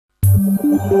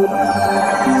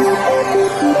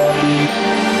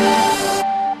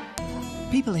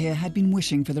People here had been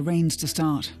wishing for the rains to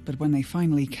start, but when they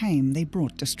finally came, they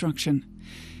brought destruction.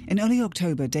 In early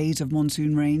October, days of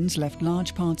monsoon rains left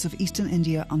large parts of eastern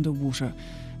India underwater.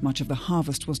 Much of the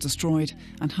harvest was destroyed,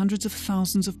 and hundreds of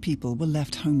thousands of people were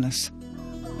left homeless.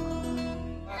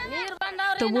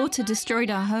 The water destroyed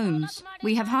our homes.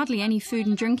 We have hardly any food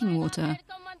and drinking water.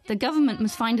 The government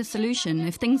must find a solution.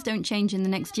 If things don't change in the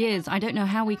next years, I don't know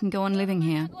how we can go on living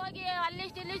here.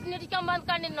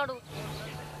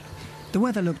 The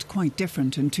weather looked quite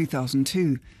different in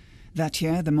 2002. That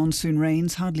year, the monsoon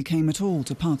rains hardly came at all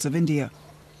to parts of India.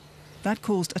 That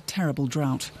caused a terrible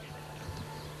drought.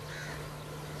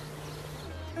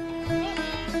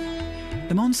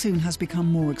 The monsoon has become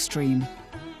more extreme.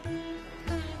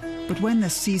 But when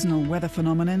this seasonal weather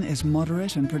phenomenon is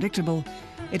moderate and predictable,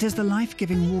 it is the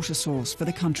life-giving water source for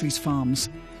the country's farms.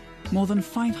 More than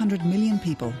 500 million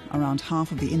people, around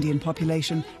half of the Indian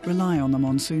population, rely on the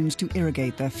monsoons to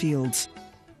irrigate their fields.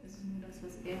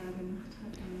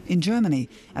 In Germany,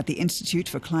 at the Institute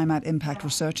for Climate Impact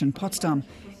Research in Potsdam,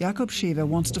 Jacob Schewe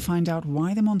wants to find out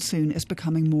why the monsoon is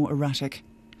becoming more erratic.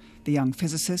 The young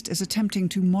physicist is attempting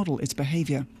to model its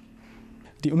behavior.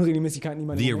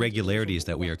 The irregularities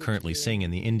that we are currently seeing in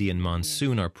the Indian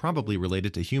monsoon are probably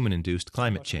related to human-induced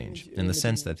climate change, in the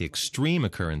sense that the extreme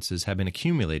occurrences have been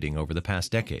accumulating over the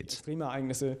past decades.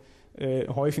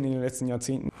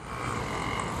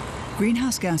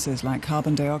 Greenhouse gases like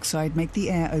carbon dioxide make the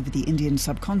air over the Indian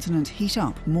subcontinent heat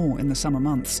up more in the summer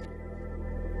months.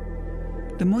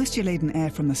 The moisture-laden air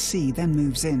from the sea then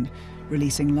moves in,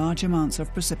 releasing large amounts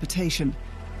of precipitation,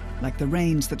 like the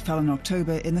rains that fell in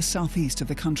October in the southeast of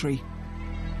the country.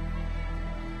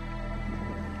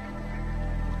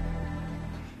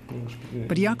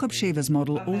 But Jacob Schewe's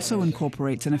model also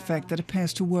incorporates an effect that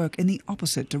appears to work in the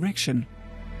opposite direction.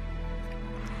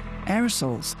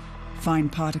 Aerosols, fine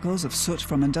particles of soot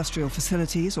from industrial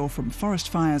facilities or from forest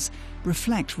fires,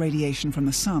 reflect radiation from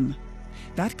the sun.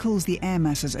 That cools the air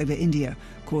masses over India,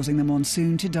 causing the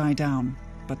monsoon to die down.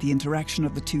 But the interaction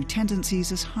of the two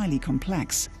tendencies is highly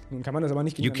complex.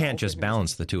 You can't just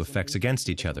balance the two effects against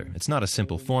each other. It's not a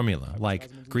simple formula, like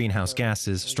greenhouse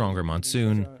gases, stronger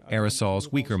monsoon,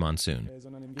 aerosols, weaker monsoon.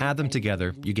 Add them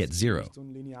together, you get zero.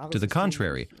 To the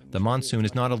contrary, the monsoon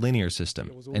is not a linear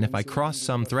system, and if I cross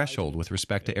some threshold with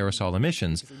respect to aerosol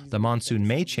emissions, the monsoon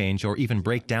may change or even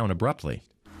break down abruptly.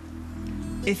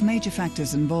 If major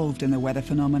factors involved in the weather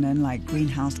phenomenon like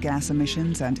greenhouse gas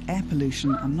emissions and air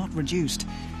pollution are not reduced,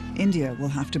 India will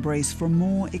have to brace for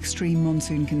more extreme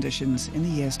monsoon conditions in the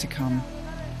years to come.